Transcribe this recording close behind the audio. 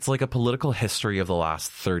It's like a political history of the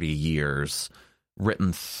last 30 years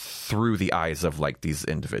written through the eyes of like these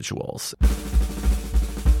individuals.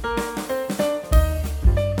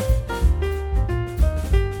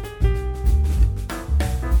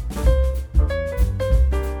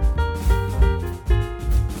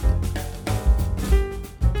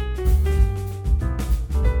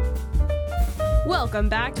 Welcome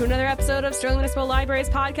back to another episode of Sterling Municipal Libraries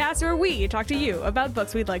podcast, where we talk to you about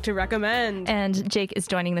books we'd like to recommend. And Jake is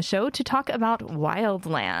joining the show to talk about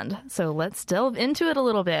Wildland. So let's delve into it a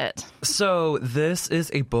little bit. So this is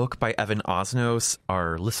a book by Evan Osnos.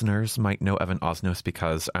 Our listeners might know Evan Osnos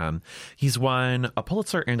because he's won a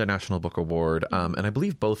Pulitzer and a National Book Award. And I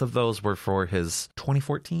believe both of those were for his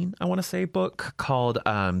 2014, I want to say, book called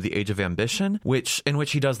The Age of Ambition, in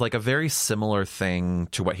which he does like a very similar thing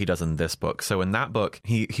to what he does in this book. So in that book,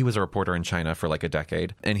 he was a reporter in China for like a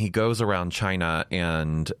decade, and he goes around China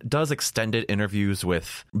and does extended interviews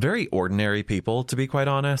with very ordinary people, to be quite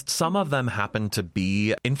honest. Some of them happen to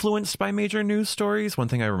be influenced by major news stories. One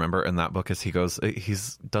thing I remember in that book is he does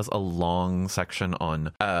a long section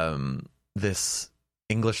on this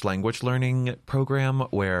English language learning program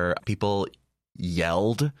where people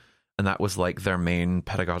yelled, and that was like their main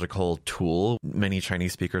pedagogical tool. Many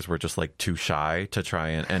Chinese speakers were just like too shy to try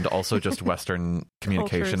and also just Western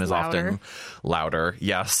communication is often louder.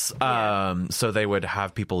 Yes. Yeah. So they would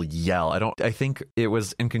have people yell. I think it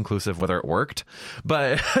was inconclusive whether it worked,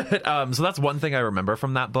 but so that's one thing I remember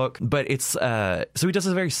from that book. But it's so he does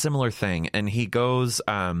a very similar thing, and he goes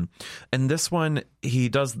and this one he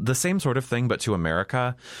does the same sort of thing but to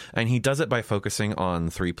America, and he does it by focusing on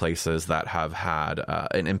three places that have had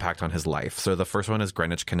an impact on his life. So the first one is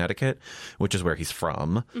Greenwich, Connecticut, which is where he's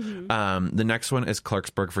from. Mm-hmm. The next one is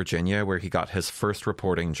Clarksburg, Virginia, where he got his first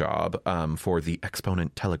reporting job for the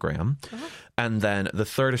Exponent Telegram. Uh-huh. And then the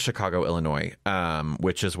third is Chicago, Illinois,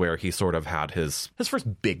 which is where he sort of had his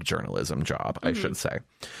first big journalism job, I should say.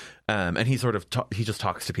 And he sort of he just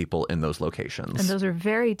talks to people in those locations. And those are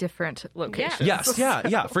very different locations. Yes,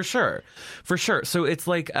 yeah, for sure. So it's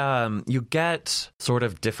like you get sort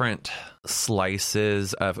of different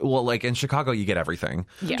slices of, well, like in Chicago you get everything,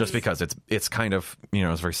 just because it's kind of,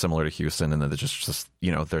 it's very similar to Houston, and then there's just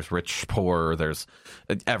there's rich, poor, there's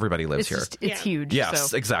everybody lives here. It's huge.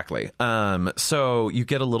 Yes, exactly. So you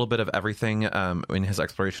get a little bit of everything in his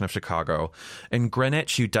exploration of Chicago. In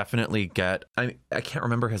Greenwich, you definitely get, I can't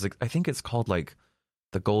remember I think it's called like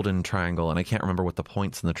the Golden Triangle, and I can't remember what the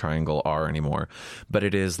points in the triangle are anymore, but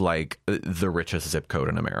it is like the richest zip code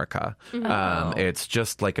in America. Mm-hmm. It's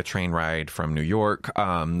just like a train ride from New York.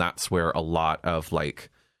 That's where a lot of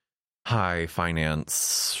like high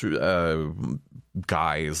finance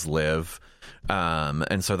guys live.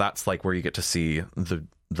 And so that's like where you get to see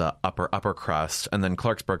the upper crust. And then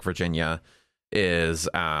Clarksburg, Virginia is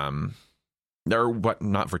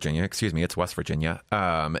not Virginia, excuse me, it's West Virginia.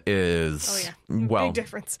 Big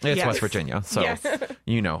difference. It's West Virginia, so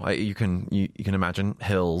you can imagine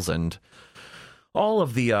hills and all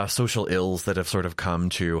of the social ills that have sort of come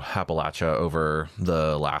to Appalachia over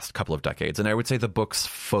the last couple of decades. And I would say the book's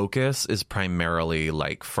focus is primarily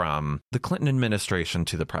like from the Clinton administration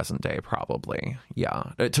to the present day, probably.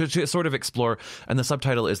 Yeah, to sort of explore. And the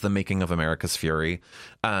subtitle is The Making of America's Fury.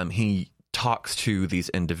 He talks to these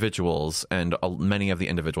individuals, and many of the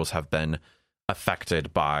individuals have been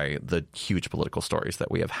affected by the huge political stories that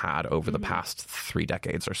we have had over the past 3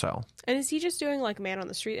 decades or so. And is he just doing like man on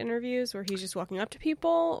the street interviews where he's just walking up to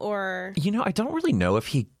people, or? I don't really know if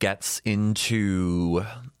he gets into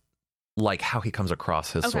like how he comes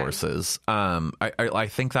across his sources. I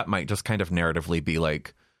think that might just kind of narratively be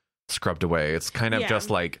like scrubbed away. It's kind of just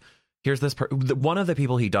like, here's this one of the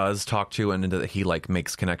people he does talk to and that he like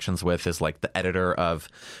makes connections with is like the editor of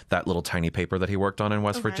that little tiny paper that he worked on in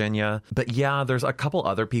West Virginia. But yeah, there's a couple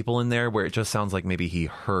other people in there where it just sounds like maybe he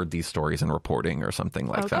heard these stories in reporting or something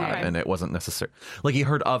like that. And it wasn't necessary. Like he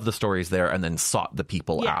heard of the stories there and then sought the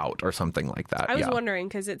people out or something like that. I was wondering,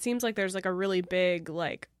 because it seems like there's like a really big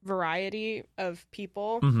like variety of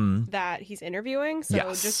people that he's interviewing. So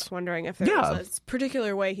just wondering if there was a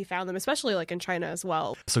particular way he found them, especially like in China as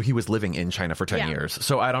well. So he was living in China for 10 years.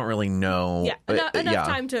 So I don't really know. Enough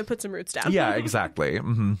time to put some roots down. Yeah, exactly.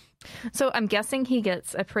 So I'm guessing he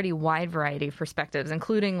gets a pretty wide variety of perspectives,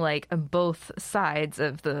 including like both sides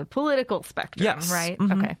of the political spectrum, yes. right?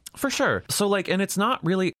 Mm-hmm. Okay. For sure. So like, and it's not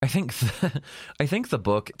really, I think the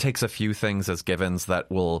book takes a few things as givens that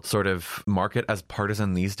will sort of mark it as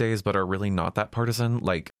partisan these days, but are really not that partisan.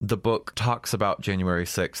 Like the book talks about January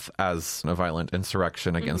 6th as a violent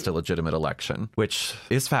insurrection against a legitimate election, which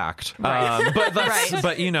is fact. Right.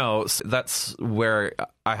 But you know, that's where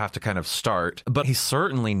I have to kind of start. But he's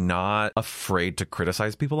certainly not afraid to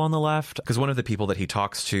criticize people on the left, because one of the people that he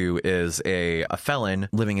talks to is a felon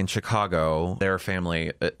living in Chicago. Their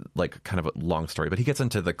family, like kind of a long story, but he gets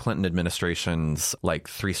into the Clinton administration's like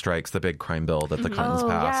 3 strikes, the big crime bill that the Clintons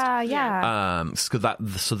passed.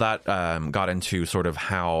 So that got into sort of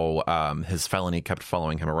how his felony kept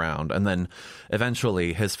following him around. And then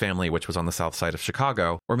eventually his family, which was on the south side of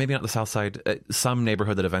Chicago, or maybe not the south side, some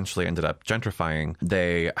neighborhood that eventually ended up gentrifying,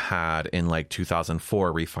 they had in like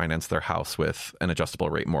 2004 refinanced their house with an adjustable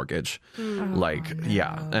rate mortgage.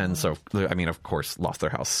 And so, I mean, of course, lost their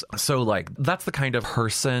house. So like, that's the kind of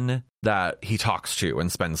person that he talks to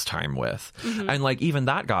and spends time with. And like, even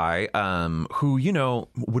that guy, who, you know,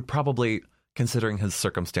 would probably, considering his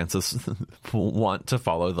circumstances, want to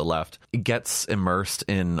follow the left, gets immersed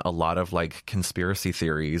in a lot of like conspiracy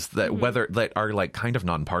theories that whether that are like kind of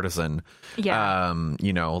nonpartisan.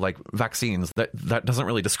 You know, like vaccines, that doesn't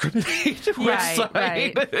really discriminate which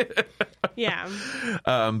side. But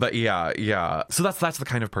So that's the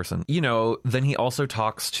kind of person. You know, then he also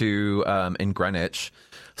talks to in Greenwich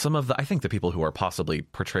some of I think the people who are possibly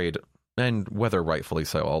portrayed, and whether rightfully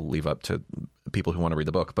so, I'll leave up to people who want to read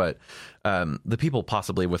the book, but the people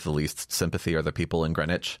possibly with the least sympathy are the people in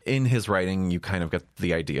Greenwich. In his writing, you kind of get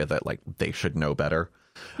the idea that like they should know better.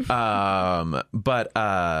 But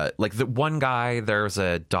like the one guy, there's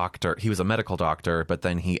a doctor, he was a medical doctor, but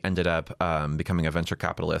then he ended up becoming a venture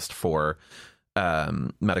capitalist for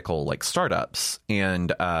medical like startups,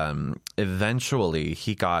 and eventually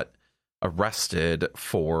he got arrested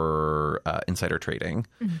for insider trading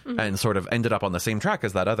and sort of ended up on the same track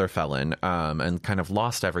as that other felon, and kind of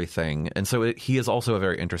lost everything. And so he is also a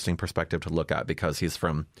very interesting perspective to look at, because he's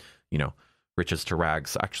from, you know, riches to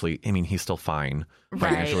rags. Actually, I mean, he's still fine,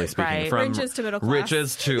 financially speaking. From riches to middle class.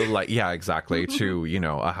 Riches to like, yeah, exactly, to, you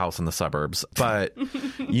know, a house in the suburbs. But,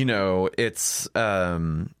 you know, it's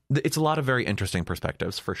a lot of very interesting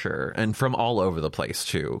perspectives for sure. And from all over the place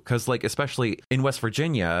too. Because like, especially in West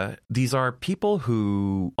Virginia, these are people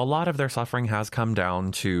who a lot of their suffering has come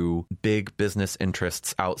down to big business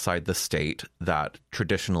interests outside the state that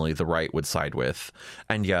traditionally the right would side with.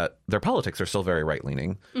 And yet their politics are still very right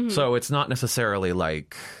leaning. So it's not necessarily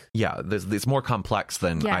like, it's more complex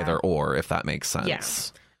than either or, if that makes sense. Yeah.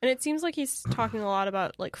 And it seems like he's talking a lot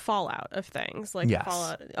about like fallout of things, like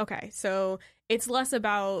fallout. Okay, so it's less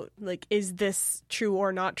about like, is this true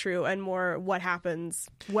or not true, and more what happens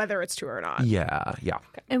whether it's true or not. Yeah. Okay.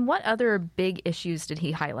 And what other big issues did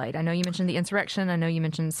he highlight? I know you mentioned the insurrection. I know you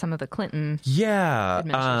mentioned some of the Clinton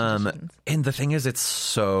administration. And the thing is, it's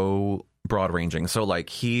so broad ranging. So like,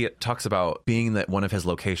 he talks about being that one of his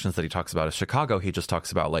locations that he talks about is Chicago. He just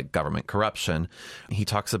talks about like government corruption. He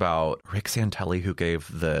talks about Rick Santelli, who gave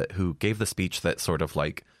the speech that sort of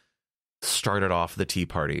like started off the Tea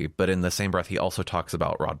Party. But in the same breath, he also talks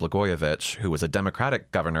about Rod Blagojevich, who was a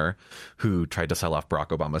Democratic governor who tried to sell off Barack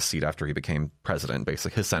Obama's seat after he became president,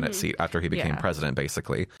 basically his Senate seat after he became president,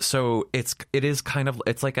 basically. So it's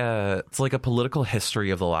like a political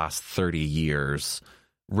history of the last 30 years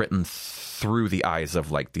written through the eyes of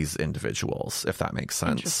like these individuals, if that makes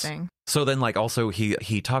sense. Interesting. So then like also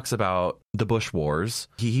he talks about the Bush Wars.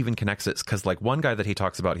 He even connects it because like one guy that he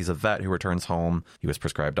talks about, he's a vet who returns home. He was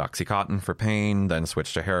prescribed OxyContin for pain, then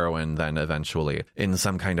switched to heroin, then eventually in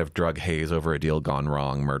some kind of drug haze over a deal gone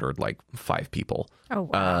wrong, murdered like 5 people. Oh,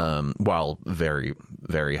 wow. While very,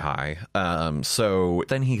 very high. So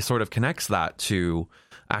then he sort of connects that to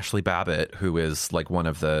Ashley Babbitt, who is like one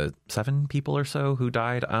of the 7 people or so who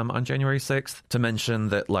died on January 6th, to mention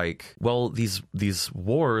that like, well, these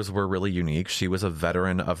wars were really unique. She was a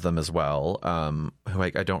veteran of them as well. Who I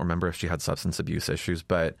don't remember if she had substance abuse issues,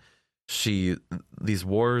 but these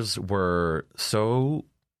wars were so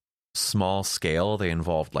small scale. They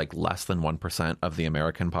involved like less than 1% of the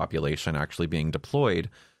American population actually being deployed,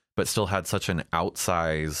 but still had such an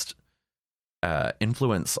outsized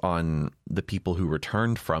influence on the people who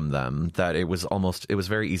returned from them that it was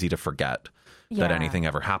very easy to forget that anything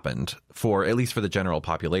ever happened, for at least for the general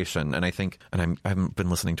population. And I think, and I haven't been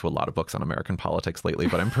listening to a lot of books on American politics lately,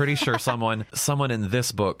 but I'm pretty sure someone in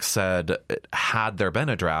this book said, had there been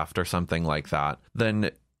a draft or something like that,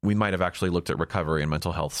 then we might have actually looked at recovery and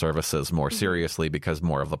mental health services more seriously because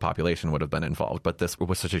more of the population would have been involved. But this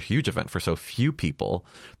was such a huge event for so few people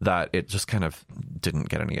that it just kind of didn't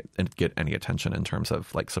get any attention in terms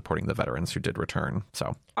of like supporting the veterans who did return.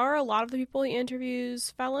 So, are a lot of the people he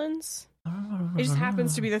interviews felons? It just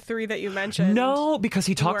happens to be the three that you mentioned. No, because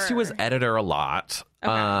he talks to his editor a lot.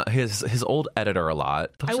 Okay. His old editor a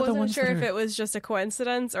lot. I wasn't sure if it was just a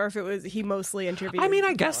coincidence or if it was he mostly interviewed. I mean,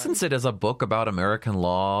 I guess since it is a book about American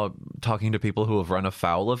law, talking to people who have run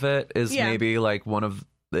afoul of it is maybe like one of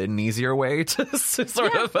an easier way to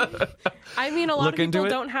sort of I mean, a lot of people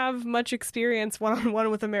don't have much experience one-on-one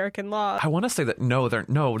with American law. I want to say that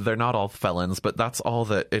they're not all felons, but that's all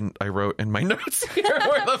that I wrote in my notes here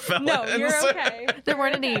were the felons. No, you're okay. There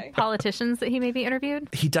weren't any politicians that he maybe interviewed?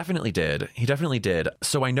 He definitely did.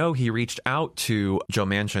 So I know he reached out to Joe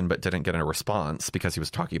Manchin but didn't get a response because he was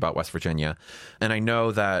talking about West Virginia. And I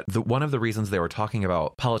know that one of the reasons they were talking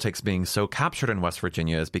about politics being so captured in West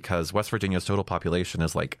Virginia is because West Virginia's total population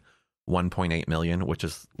is like 1.8 million, which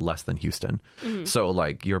is less than Houston. Mm-hmm. So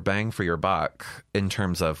like your bang for your buck in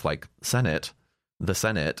terms of like the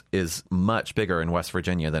Senate is much bigger in West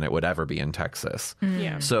Virginia than it would ever be in Texas. Mm-hmm.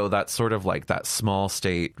 Yeah. So that's sort of like that small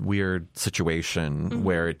state weird situation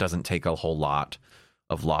where it doesn't take a whole lot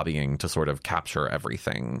of lobbying to sort of capture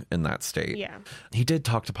everything in that state. Yeah. He did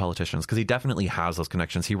talk to politicians because he definitely has those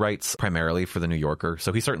connections. He writes primarily for the New Yorker,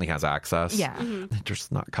 so he certainly has access. Yeah. They're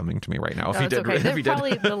just not coming to me right now. They're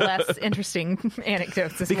probably the less interesting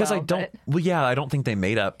anecdotes as because well. I don't think they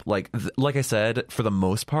made up, like I said, for the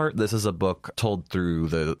most part, this is a book told through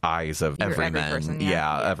the eyes of every man.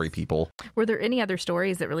 Every people. Were there any other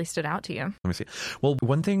stories that really stood out to you? Let me see. Well,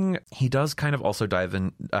 one thing, he does kind of also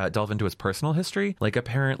delve into his personal history. Like,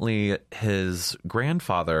 apparently his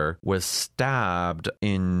grandfather was stabbed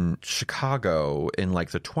in Chicago in like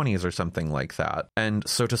the 1920s or something like that. And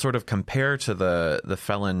so to sort of compare to the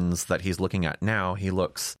felons that he's looking at now, he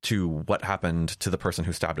looks to what happened to the person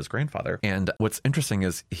who stabbed his grandfather. And what's interesting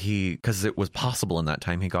is because it was possible in that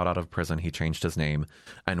time, he got out of prison, he changed his name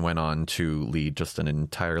and went on to lead just an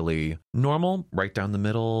entirely normal, right down the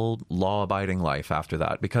middle, law-abiding life after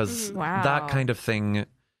that. Because that kind of thing...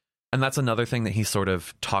 And that's another thing that he sort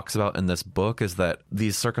of talks about in this book is that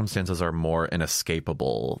these circumstances are more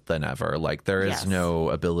inescapable than ever. Like there is no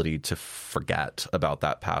ability to forget about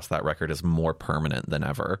that past. That record is more permanent than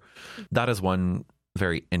ever. That is one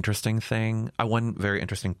very interesting thing. One very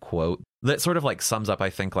interesting quote that sort of like sums up, I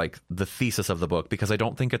think, like the thesis of the book, because I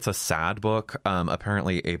don't think it's a sad book.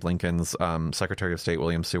 Apparently Abe Lincoln's Secretary of State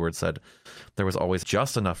William Seward said there was always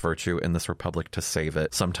just enough virtue in this republic to save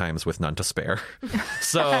it, sometimes with none to spare.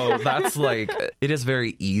 So that's like, it is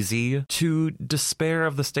very easy to despair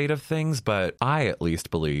of the state of things, but I at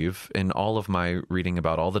least believe, in all of my reading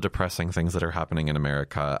about all the depressing things that are happening in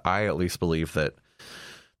America, I at least believe that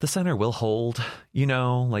the center will hold,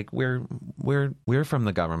 like we're from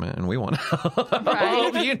the government and we want to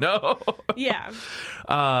help, Yeah.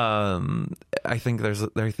 I think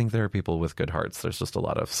there are people with good hearts. There's just a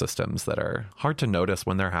lot of systems that are hard to notice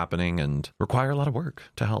when they're happening and require a lot of work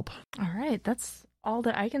to help. All right. That's all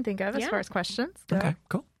that I can think of as far as questions. Okay,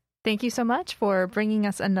 cool. Thank you so much for bringing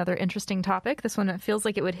us another interesting topic. This one, it feels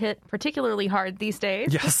like it would hit particularly hard these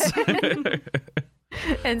days. Yes.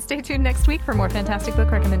 And stay tuned next week for more fantastic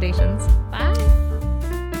book recommendations. Bye.